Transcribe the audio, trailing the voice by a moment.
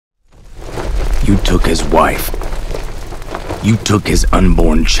You took his wife. You took his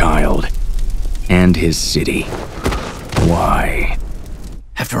unborn child. And his city. Why?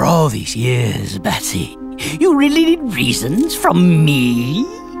 After all these years, Batsy, you really need reasons from me?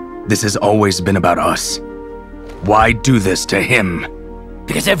 This has always been about us. Why do this to him?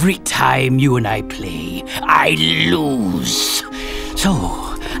 Because every time you and I play, I lose. So,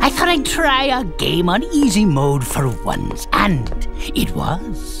 I thought I'd try a game on easy mode for once, and it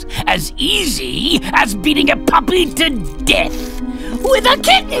was as easy as beating a puppy to death with a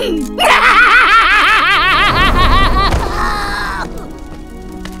kitten!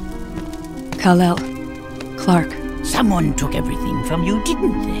 Kal-El, Clark. Someone took everything from you,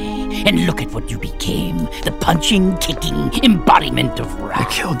 didn't they? And look at what you became. The punching, kicking embodiment of wrath. I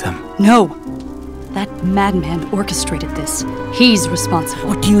killed them. No! That madman orchestrated this. He's responsible.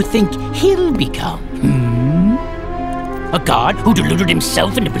 What do you think he'll become? A god who deluded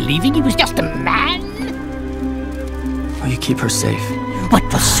himself into believing he was just a man? Will you keep her safe? What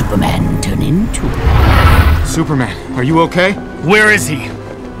will Superman turn into? Superman, are you okay? Where is he?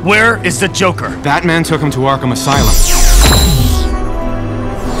 Where is the Joker? Batman took him to Arkham Asylum.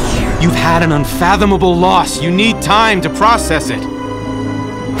 You've had an unfathomable loss. You need time to process it.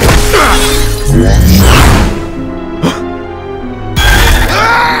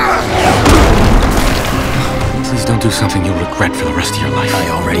 Please don't do something you'll regret for the rest of your life. I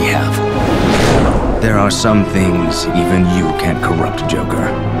already have. There are some things even you can't corrupt,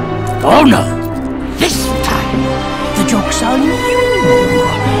 Joker. Oh no! This time, the joke's on you!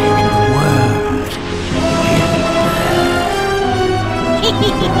 And the world will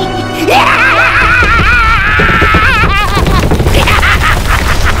burn.